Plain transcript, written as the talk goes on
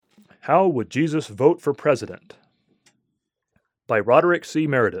How Would Jesus Vote for President? By Roderick C.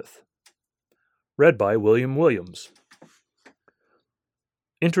 Meredith. Read by William Williams.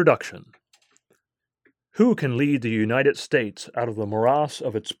 Introduction. Who can lead the United States out of the morass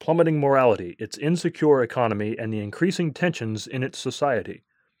of its plummeting morality, its insecure economy, and the increasing tensions in its society?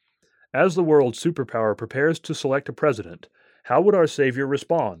 As the world's superpower prepares to select a president, how would our Savior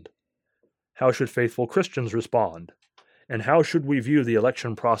respond? How should faithful Christians respond? And how should we view the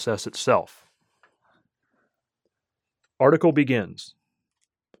election process itself? Article begins.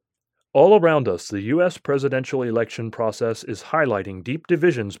 All around us, the U.S. presidential election process is highlighting deep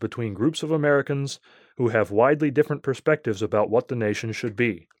divisions between groups of Americans who have widely different perspectives about what the nation should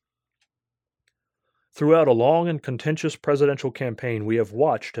be. Throughout a long and contentious presidential campaign, we have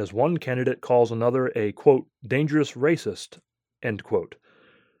watched as one candidate calls another a, quote, dangerous racist, end quote,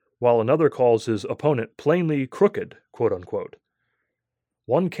 while another calls his opponent plainly crooked, quote unquote.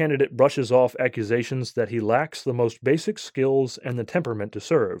 One candidate brushes off accusations that he lacks the most basic skills and the temperament to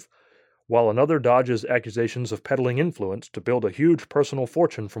serve, while another dodges accusations of peddling influence to build a huge personal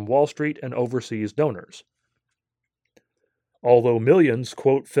fortune from Wall Street and overseas donors. Although millions,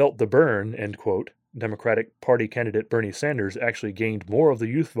 quote, felt the burn, end quote, Democratic Party candidate Bernie Sanders actually gained more of the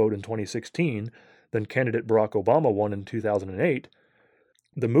youth vote in 2016 than candidate Barack Obama won in 2008,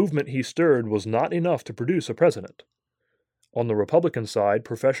 the movement he stirred was not enough to produce a president. On the Republican side,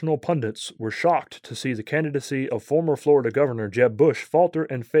 professional pundits were shocked to see the candidacy of former Florida Governor Jeb Bush falter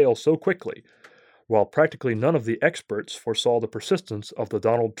and fail so quickly, while practically none of the experts foresaw the persistence of the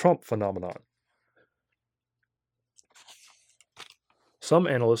Donald Trump phenomenon. Some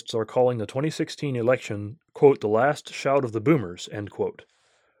analysts are calling the 2016 election, quote, the last shout of the boomers, end quote.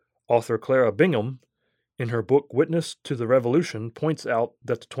 Author Clara Bingham, in her book Witness to the Revolution, points out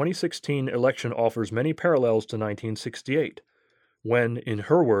that the 2016 election offers many parallels to 1968, when, in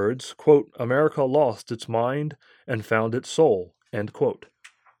her words, quote, America lost its mind and found its soul, end quote.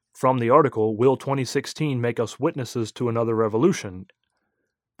 From the article, Will 2016 Make Us Witnesses to Another Revolution?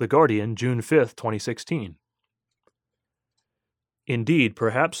 The Guardian, June 5, 2016. Indeed,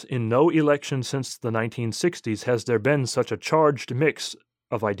 perhaps in no election since the 1960s has there been such a charged mix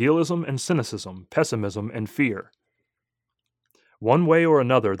of idealism and cynicism, pessimism and fear. One way or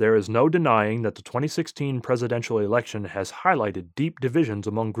another, there is no denying that the 2016 presidential election has highlighted deep divisions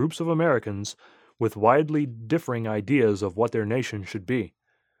among groups of Americans with widely differing ideas of what their nation should be.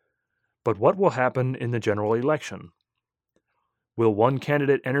 But what will happen in the general election? Will one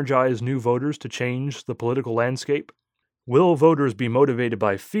candidate energize new voters to change the political landscape? Will voters be motivated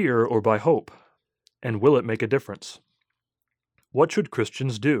by fear or by hope? And will it make a difference? What should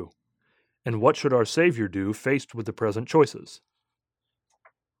Christians do? And what should our Savior do faced with the present choices?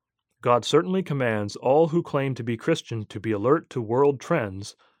 God certainly commands all who claim to be Christian to be alert to world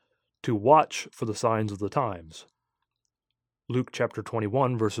trends, to watch for the signs of the times. Luke chapter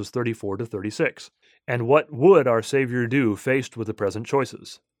 21, verses 34 to 36. And what would our Savior do faced with the present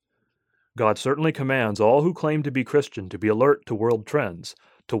choices? God certainly commands all who claim to be Christian to be alert to world trends,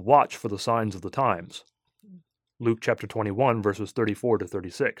 to watch for the signs of the times. Luke chapter 21, verses 34 to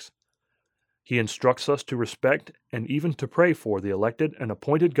 36. He instructs us to respect and even to pray for the elected and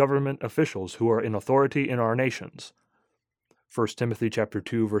appointed government officials who are in authority in our nations. 1 Timothy chapter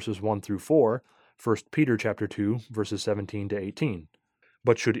 2, verses 1 through 4, 1 Peter chapter 2, verses 17 to 18.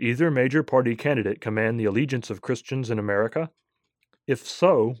 But should either major party candidate command the allegiance of Christians in America? If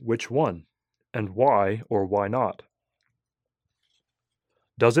so, which one? And why or why not?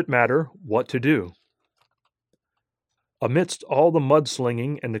 Does it matter what to do? Amidst all the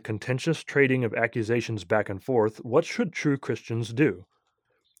mudslinging and the contentious trading of accusations back and forth, what should true Christians do?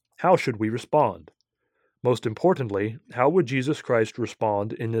 How should we respond? Most importantly, how would Jesus Christ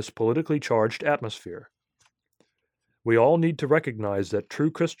respond in this politically charged atmosphere? We all need to recognize that true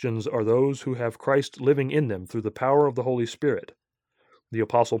Christians are those who have Christ living in them through the power of the Holy Spirit. The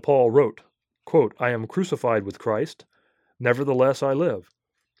Apostle Paul wrote, quote, I am crucified with Christ, nevertheless I live.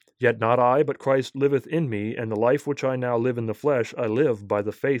 Yet not I, but Christ liveth in me, and the life which I now live in the flesh I live by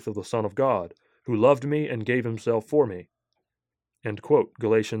the faith of the Son of God, who loved me and gave himself for me. End quote.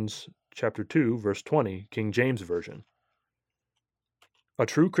 Galatians chapter 2, verse 20, King James Version. A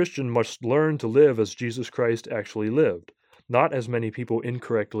true Christian must learn to live as Jesus Christ actually lived, not as many people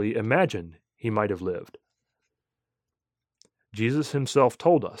incorrectly imagine he might have lived. Jesus himself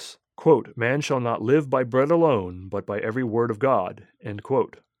told us, quote, Man shall not live by bread alone, but by every word of God, end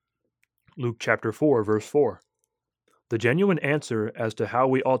quote. Luke chapter 4, verse 4. The genuine answer as to how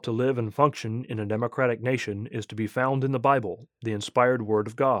we ought to live and function in a democratic nation is to be found in the Bible, the inspired Word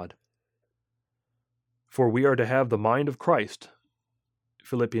of God. For we are to have the mind of Christ.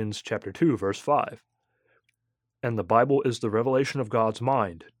 Philippians chapter 2, verse 5. And the Bible is the revelation of God's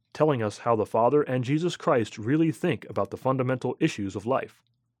mind, telling us how the Father and Jesus Christ really think about the fundamental issues of life.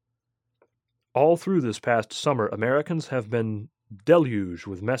 All through this past summer, Americans have been deluged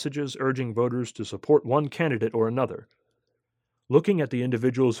with messages urging voters to support one candidate or another. Looking at the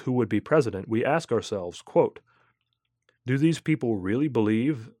individuals who would be president, we ask ourselves, quote, do these people really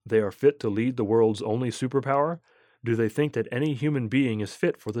believe they are fit to lead the world's only superpower? Do they think that any human being is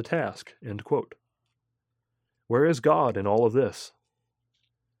fit for the task? End quote. Where is God in all of this?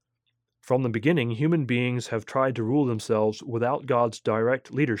 From the beginning, human beings have tried to rule themselves without God's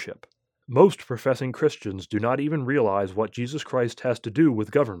direct leadership. Most professing Christians do not even realize what Jesus Christ has to do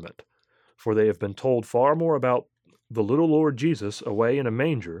with government, for they have been told far more about the little Lord Jesus away in a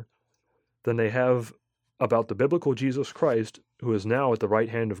manger than they have about the biblical Jesus Christ who is now at the right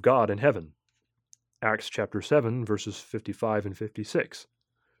hand of God in heaven. Acts chapter 7, verses 55 and 56.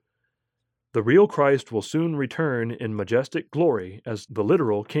 The real Christ will soon return in majestic glory as the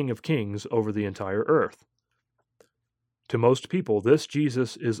literal King of Kings over the entire earth. To most people, this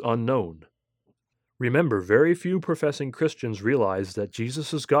Jesus is unknown. Remember, very few professing Christians realize that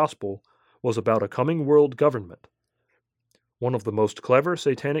Jesus' gospel was about a coming world government. One of the most clever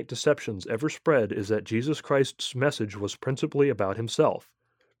satanic deceptions ever spread is that Jesus Christ's message was principally about himself.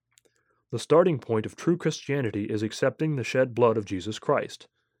 The starting point of true Christianity is accepting the shed blood of Jesus Christ.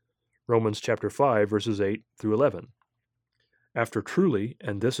 Romans chapter 5, verses 8 through 11. After truly,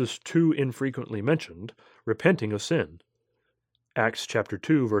 and this is too infrequently mentioned, repenting of sin. Acts chapter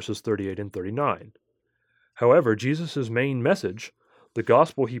 2, verses 38 and 39. However, Jesus' main message, the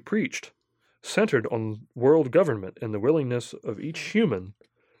gospel he preached, centered on world government and the willingness of each human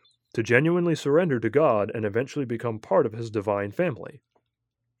to genuinely surrender to God and eventually become part of his divine family.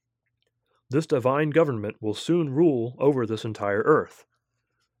 This divine government will soon rule over this entire earth.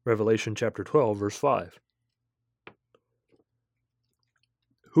 Revelation chapter 12, verse 5.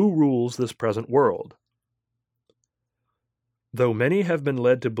 Who rules this present world? Though many have been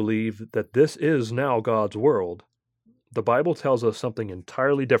led to believe that this is now God's world, the Bible tells us something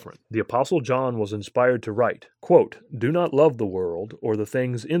entirely different. The Apostle John was inspired to write, quote, do not love the world or the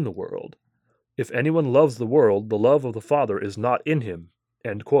things in the world. If anyone loves the world, the love of the Father is not in him.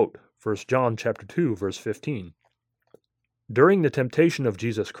 End quote. 1 John chapter 2, verse 15. During the temptation of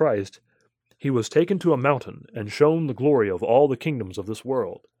Jesus Christ, he was taken to a mountain and shown the glory of all the kingdoms of this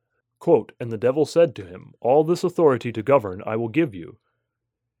world. Quote, and the devil said to him, all this authority to govern I will give you,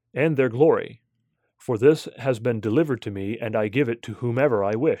 and their glory, for this has been delivered to me, and I give it to whomever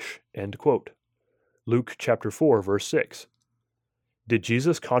I wish. End quote. Luke chapter 4, verse 6. Did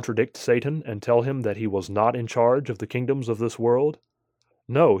Jesus contradict Satan and tell him that he was not in charge of the kingdoms of this world?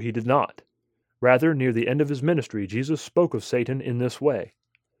 No, he did not. Rather, near the end of his ministry, Jesus spoke of Satan in this way,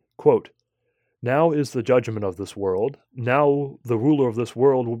 quote, now is the judgment of this world. Now the ruler of this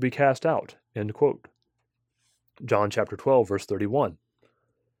world will be cast out. End quote. John chapter 12, verse 31.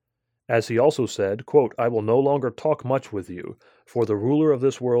 As he also said, quote, I will no longer talk much with you, for the ruler of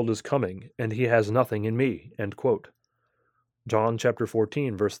this world is coming, and he has nothing in me. End quote. John chapter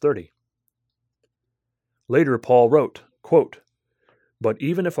 14, verse 30. Later Paul wrote, quote, but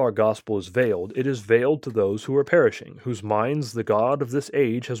even if our gospel is veiled, it is veiled to those who are perishing, whose minds the God of this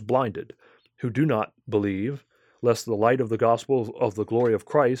age has blinded, who do not believe, lest the light of the gospel of the glory of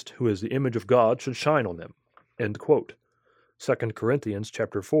Christ, who is the image of God, should shine on them. End quote. 2 Corinthians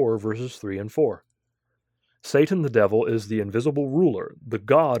chapter 4, verses 3 and 4. Satan the devil is the invisible ruler, the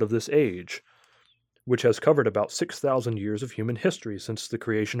God of this age, which has covered about 6,000 years of human history since the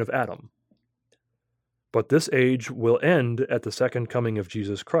creation of Adam. But this age will end at the second coming of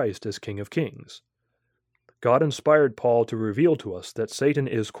Jesus Christ as King of Kings. God inspired Paul to reveal to us that Satan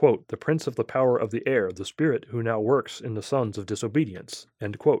is, quote, the prince of the power of the air, the spirit who now works in the sons of disobedience,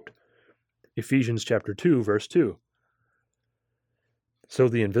 end quote. Ephesians chapter 2, verse 2. So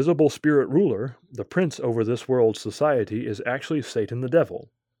the invisible spirit ruler, the prince over this world's society, is actually Satan the devil.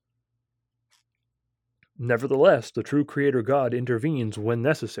 Nevertheless, the true Creator God intervenes when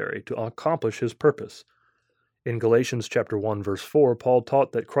necessary to accomplish his purpose. In Galatians chapter 1, verse 4, Paul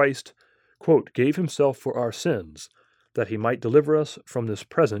taught that Christ, quote, gave himself for our sins, that he might deliver us from this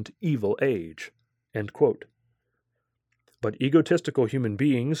present evil age, end quote. But egotistical human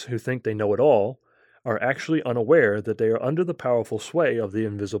beings who think they know it all are actually unaware that they are under the powerful sway of the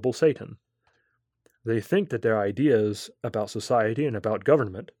invisible Satan. They think that their ideas about society and about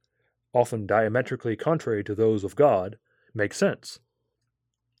government, often diametrically contrary to those of God, make sense.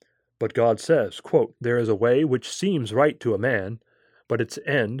 But God says, quote, there is a way which seems right to a man, but its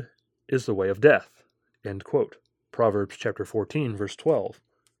end is the way of death, end quote. Proverbs chapter 14, verse 12.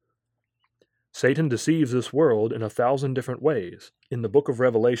 Satan deceives this world in 1,000 different ways. In the book of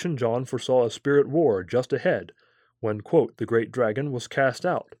Revelation, John foresaw a spirit war just ahead when, quote, the great dragon was cast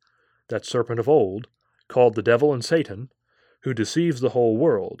out, that serpent of old, called the devil and Satan, who deceives the whole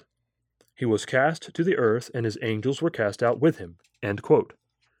world. He was cast to the earth, and his angels were cast out with him, end quote.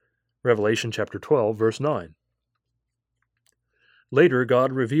 Revelation chapter 12, verse 9. Later,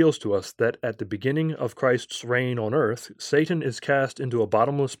 God reveals to us that at the beginning of Christ's reign on earth, Satan is cast into a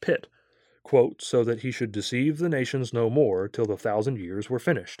bottomless pit, quote, so that he should deceive the nations no more till the 1,000 years were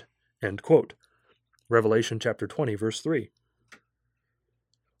finished, end quote. Revelation chapter 20, verse 3.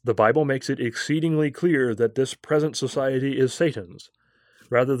 The Bible makes it exceedingly clear that this present society is Satan's.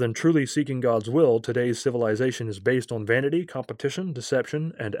 Rather than truly seeking God's will, today's civilization is based on vanity, competition,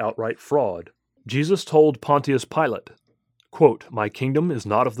 deception, and outright fraud. Jesus told Pontius Pilate, quote, my kingdom is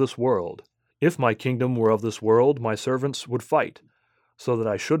not of this world. If my kingdom were of this world, my servants would fight, so that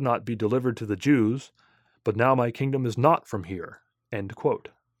I should not be delivered to the Jews, but now my kingdom is not from here, end quote.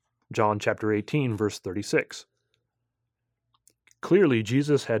 John chapter 18, verse 36. Clearly,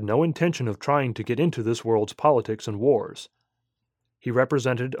 Jesus had no intention of trying to get into this world's politics and wars. He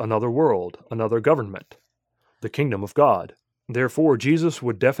represented another world, another government, the kingdom of God. Therefore, Jesus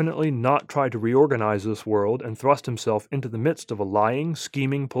would definitely not try to reorganize this world and thrust himself into the midst of a lying,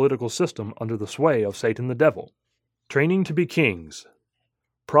 scheming political system under the sway of Satan the devil. Training to be kings.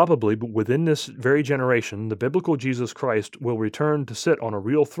 Probably within this very generation, the biblical Jesus Christ will return to sit on a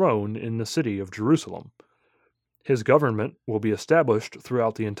real throne in the city of Jerusalem. His government will be established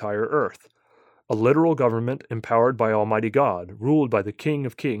throughout the entire earth, a literal government empowered by Almighty God, ruled by the King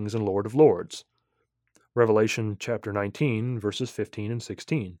of Kings and Lord of Lords. Revelation chapter 19, verses 15 and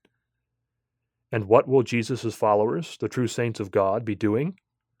 16. And what will Jesus' followers, the true saints of God, be doing?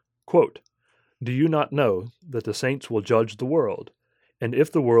 Quote, do you not know that the saints will judge the world? And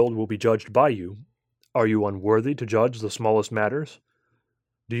if the world will be judged by you, are you unworthy to judge the smallest matters?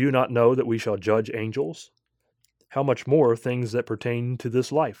 Do you not know that we shall judge angels? How much more things that pertain to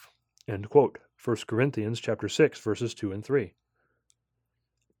this life? End quote. 1 Corinthians chapter 6, verses 2 and 3.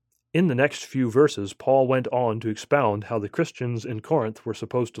 In the next few verses, Paul went on to expound how the Christians in Corinth were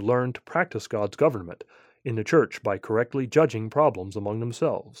supposed to learn to practice God's government in the church by correctly judging problems among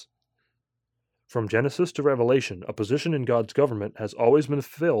themselves. From Genesis to Revelation, a position in God's government has always been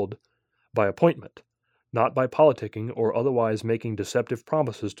filled by appointment, not by politicking or otherwise making deceptive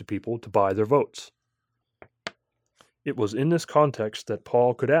promises to people to buy their votes. It was in this context that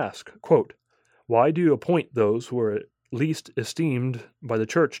Paul could ask, quote, why do you appoint those who are least esteemed by the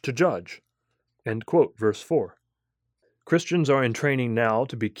church to judge? End quote, verse 4. Christians are in training now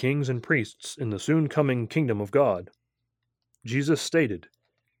to be kings and priests in the soon-coming kingdom of God. Jesus stated,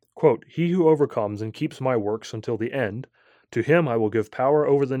 quote, he who overcomes and keeps my works until the end, to him I will give power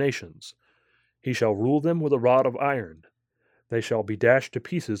over the nations. He shall rule them with a rod of iron. They shall be dashed to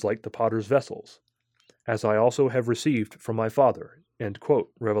pieces like the potter's vessels, as I also have received from my Father. End quote.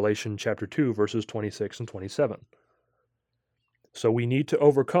 Revelation chapter 2, verses 26 and 27. So we need to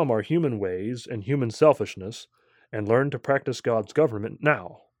overcome our human ways and human selfishness and learn to practice God's government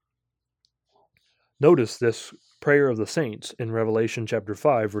now. Notice this prayer of the saints in Revelation chapter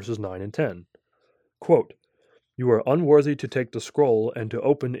 5, verses 9 and 10. Quote, you are unworthy to take the scroll and to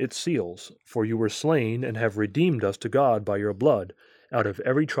open its seals, for you were slain and have redeemed us to God by your blood out of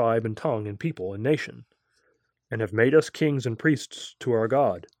every tribe and tongue and people and nation, and have made us kings and priests to our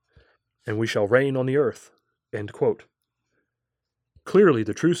God, and we shall reign on the earth. End quote. Clearly,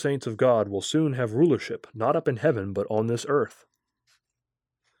 the true saints of God will soon have rulership, not up in heaven, but on this earth.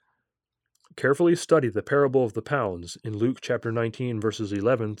 Carefully study the parable of the pounds in Luke chapter 19, verses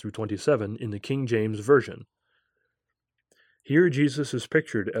 11 through 27 in the King James Version. Here Jesus is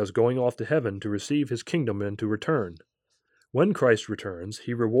pictured as going off to heaven to receive his kingdom and to return. When Christ returns,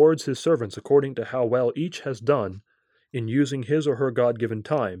 he rewards his servants according to how well each has done in using his or her God-given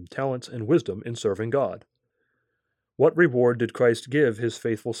time, talents, and wisdom in serving God. What reward did Christ give his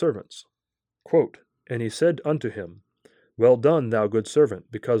faithful servants? Quote, and he said unto him, well done, thou good servant,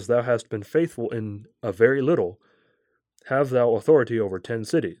 because thou hast been faithful in a very little, have thou authority over 10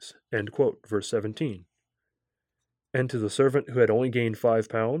 cities. End quote. Verse 17. And to the servant who had only gained 5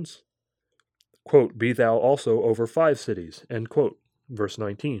 pounds, quote, be thou also over 5 cities. End quote. Verse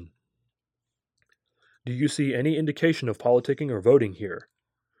 19. Do you see any indication of politicking or voting here?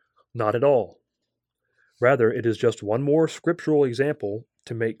 Not at all. Rather, it is just one more scriptural example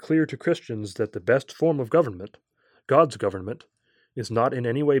to make clear to Christians that the best form of government, God's government, is not in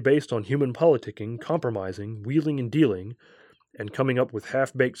any way based on human politicking, compromising, wheeling and dealing, and coming up with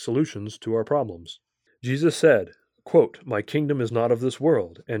half-baked solutions to our problems. Jesus said, quote, "My kingdom is not of this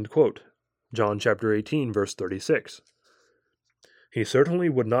world," end quote. John chapter 18, verse 36. He certainly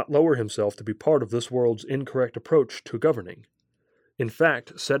would not lower himself to be part of this world's incorrect approach to governing. In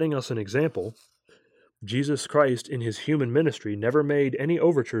fact, setting us an example, Jesus Christ in his human ministry never made any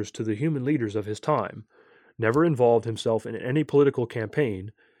overtures to the human leaders of his time, never involved himself in any political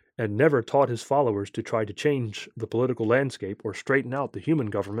campaign, and never taught his followers to try to change the political landscape or straighten out the human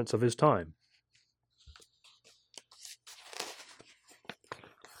governments of his time.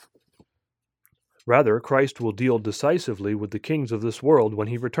 Rather, Christ will deal decisively with the kings of this world when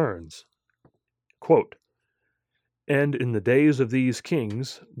he returns. Quote, "And in the days of these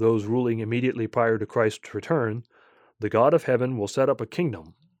kings, those ruling immediately prior to Christ's return, the God of heaven will set up a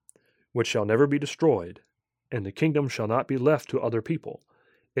kingdom, which shall never be destroyed, and the kingdom shall not be left to other people.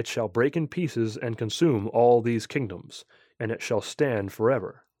 It shall break in pieces and consume all these kingdoms, and it shall stand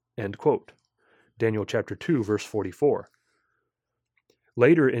forever." End quote. Daniel chapter 2, verse 44.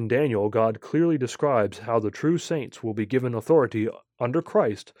 Later in Daniel, God clearly describes how the true saints will be given authority under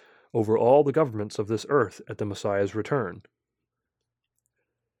Christ over all the governments of this earth at the Messiah's return.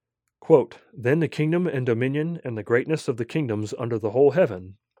 Quote, "Then the kingdom and dominion and the greatness of the kingdoms under the whole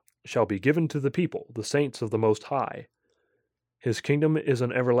heaven shall be given to the people, the saints of the Most High. His kingdom is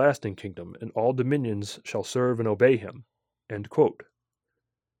an everlasting kingdom, and all dominions shall serve and obey him." End quote.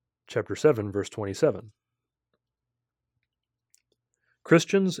 Chapter 7, verse 27.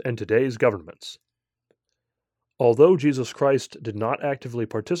 Christians and today's governments. Although Jesus Christ did not actively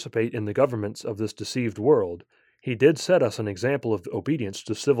participate in the governments of this deceived world, he did set us an example of obedience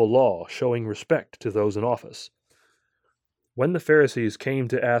to civil law, showing respect to those in office. When the Pharisees came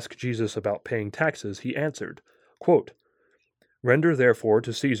to ask Jesus about paying taxes, he answered, quote, "Render therefore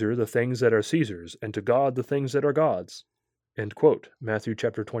to Caesar the things that are Caesar's, and to God the things that are God's." End quote. Matthew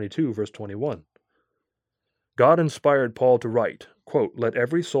chapter 22, verse 21. God inspired Paul to write, quote, "Let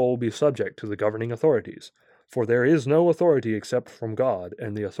every soul be subject to the governing authorities, for there is no authority except from God,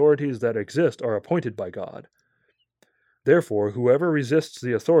 and the authorities that exist are appointed by God. Therefore, whoever resists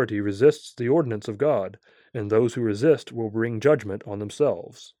the authority resists the ordinance of God, and those who resist will bring judgment on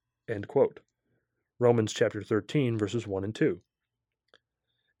themselves." End quote. Romans chapter 13, verses 1 and 2.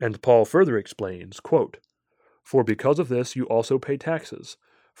 And Paul further explains, quote, "For because of this you also pay taxes,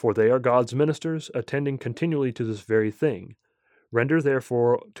 for they are God's ministers, attending continually to this very thing. Render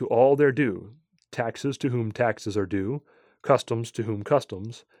therefore to all their due, taxes to whom taxes are due, customs to whom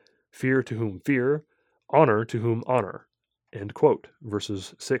customs, fear to whom fear, honor to whom honor." End quote.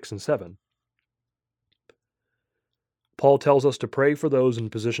 Verses 6 and 7. Paul tells us to pray for those in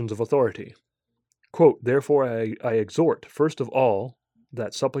positions of authority. Quote, "Therefore I exhort, first of all,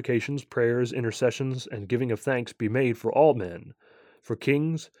 that supplications, prayers, intercessions, and giving of thanks be made for all men, for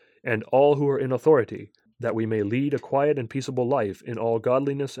kings, and all who are in authority, that we may lead a quiet and peaceable life in all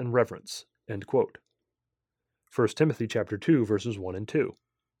godliness and reverence." End quote. 1 Timothy chapter 2, verses 1 and 2.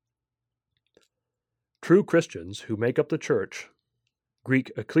 True Christians who make up the church,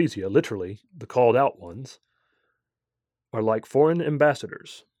 Greek ecclesia, literally, the called out ones, are like foreign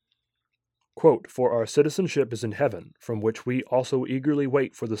ambassadors. Quote, "For our citizenship is in heaven, from which we also eagerly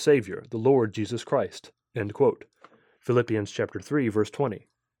wait for the Savior, the Lord Jesus Christ." End quote. Philippians chapter 3, verse 20.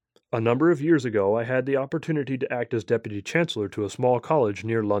 A number of years ago, I had the opportunity to act as deputy chancellor to a small college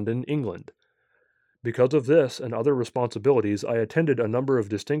near London, England. Because of this and other responsibilities, I attended a number of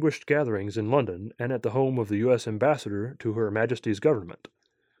distinguished gatherings in London and at the home of the U.S. ambassador to Her Majesty's government.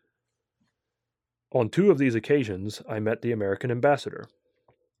 On 2 of these occasions, I met the American ambassador.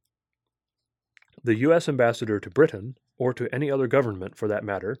 The U.S. ambassador to Britain, or to any other government for that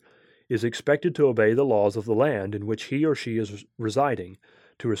matter, is expected to obey the laws of the land in which he or she is residing,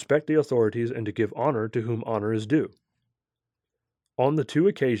 to respect the authorities, and to give honor to whom honor is due. On the 2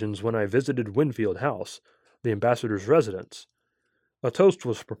 occasions when I visited Winfield House, the ambassador's residence, a toast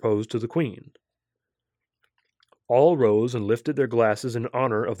was proposed to the Queen. All rose and lifted their glasses in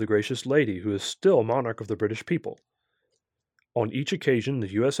honor of the gracious lady who is still monarch of the British people. On each occasion,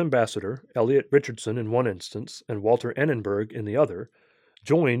 the U.S. ambassador, Elliot Richardson in one instance, and Walter Annenberg in the other,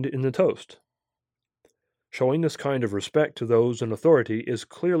 joined in the toast. Showing this kind of respect to those in authority is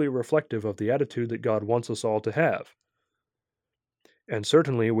clearly reflective of the attitude that God wants us all to have. And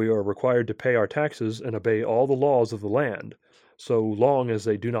certainly we are required to pay our taxes and obey all the laws of the land, so long as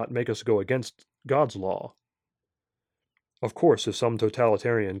they do not make us go against God's law. Of course, if some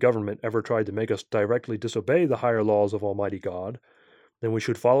totalitarian government ever tried to make us directly disobey the higher laws of Almighty God, then we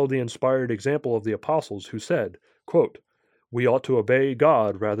should follow the inspired example of the apostles who said, quote, "We ought to obey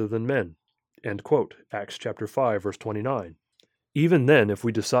God rather than men." End quote. Acts chapter 5, verse 29. Even then, if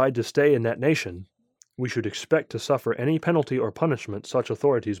we decide to stay in that nation, we should expect to suffer any penalty or punishment such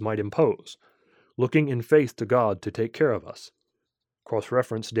authorities might impose, looking in faith to God to take care of us.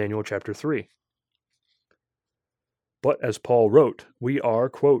 Cross-reference Daniel chapter 3. But as Paul wrote, we are,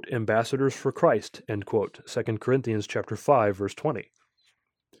 quote, ambassadors for Christ, end quote, 2 Corinthians chapter 5, verse 20.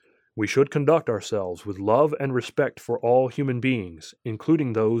 We should conduct ourselves with love and respect for all human beings,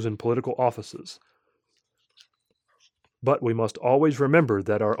 including those in political offices. But we must always remember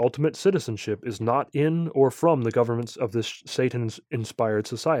that our ultimate citizenship is not in or from the governments of this Satan-inspired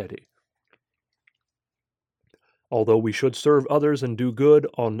society. Although we should serve others and do good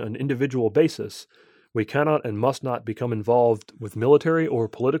on an individual basis, we cannot and must not become involved with military or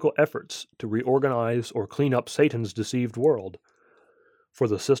political efforts to reorganize or clean up Satan's deceived world. For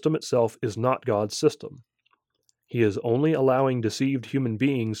the system itself is not God's system. He is only allowing deceived human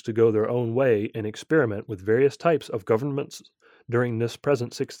beings to go their own way and experiment with various types of governments during this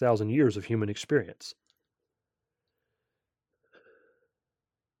present 6,000 years of human experience.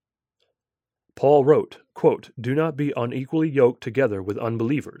 Paul wrote, quote, "Do not be unequally yoked together with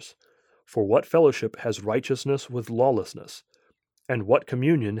unbelievers. For what fellowship has righteousness with lawlessness? And what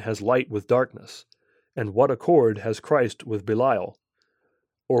communion has light with darkness? And what accord has Christ with Belial?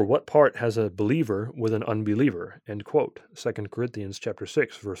 Or what part has a believer with an unbeliever?" End quote. 2 Corinthians chapter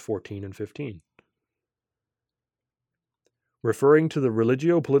 6, verse 14 and 15. Referring to the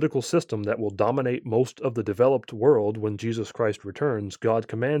religio-political system that will dominate most of the developed world when Jesus Christ returns, God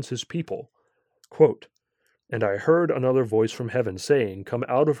commands his people, quote, "And I heard another voice from heaven saying, Come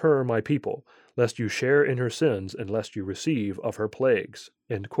out of her, my people, lest you share in her sins, and lest you receive of her plagues."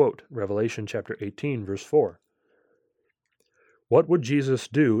 End quote. Revelation chapter 18, verse 4. What would Jesus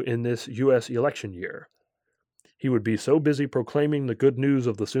do in this U.S. election year? He would be so busy proclaiming the good news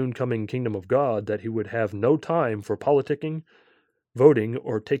of the soon-coming kingdom of God that he would have no time for politicking, voting,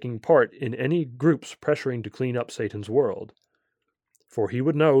 or taking part in any groups pressuring to clean up Satan's world. For he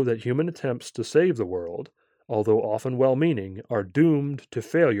would know that human attempts to save the world, although often well-meaning, are doomed to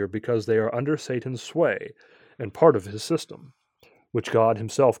failure because they are under Satan's sway and part of his system, which God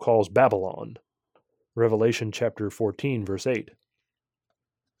himself calls Babylon. Revelation chapter 14, verse 8.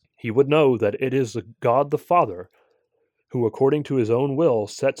 He would know that it is God the Father who, according to his own will,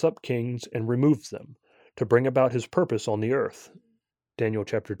 sets up kings and removes them to bring about his purpose on the earth. Daniel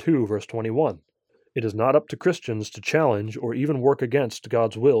chapter 2, verse 21. It is not up to Christians to challenge or even work against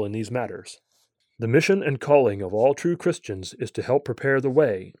God's will in these matters. The mission and calling of all true Christians is to help prepare the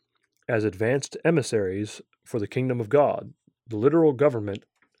way, as advanced emissaries for the kingdom of God, the literal government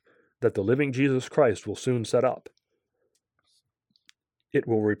that the living Jesus Christ will soon set up. It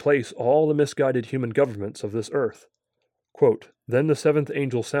will replace all the misguided human governments of this earth. Quote, "Then the seventh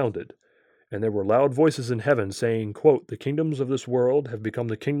angel sounded, and there were loud voices in heaven saying, quote, The kingdoms of this world have become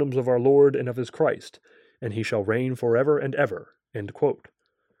the kingdoms of our Lord and of his Christ, and he shall reign forever and ever." End quote.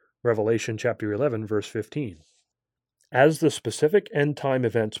 Revelation chapter 11, verse 15. As the specific end-time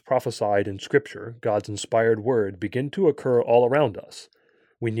events prophesied in Scripture, God's inspired word, begin to occur all around us,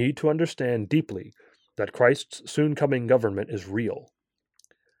 we need to understand deeply that Christ's soon-coming government is real.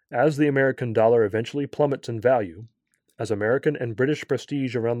 As the American dollar eventually plummets in value, as American and British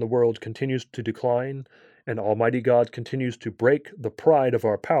prestige around the world continues to decline, and Almighty God continues to break the pride of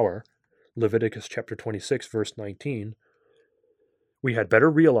our power, Leviticus chapter 26, verse 19, we had better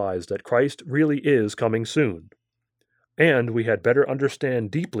realize that Christ really is coming soon. And we had better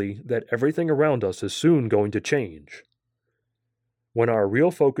understand deeply that everything around us is soon going to change. When our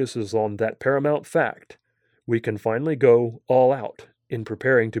real focus is on that paramount fact, we can finally go all out in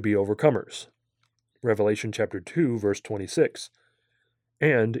preparing to be overcomers. Revelation chapter 2, verse 26.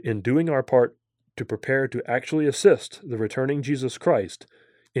 And in doing our part to prepare to actually assist the returning Jesus Christ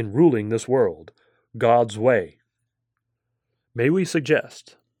in ruling this world, God's way. May we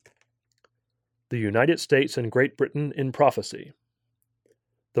suggest the United States and Great Britain in prophecy.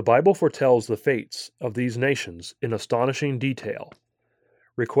 The Bible foretells the fates of these nations in astonishing detail.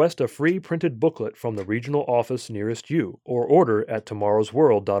 Request a free printed booklet from the regional office nearest you, or order at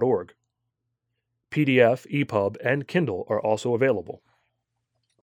tomorrowsworld.org. PDF, EPUB, and Kindle are also available.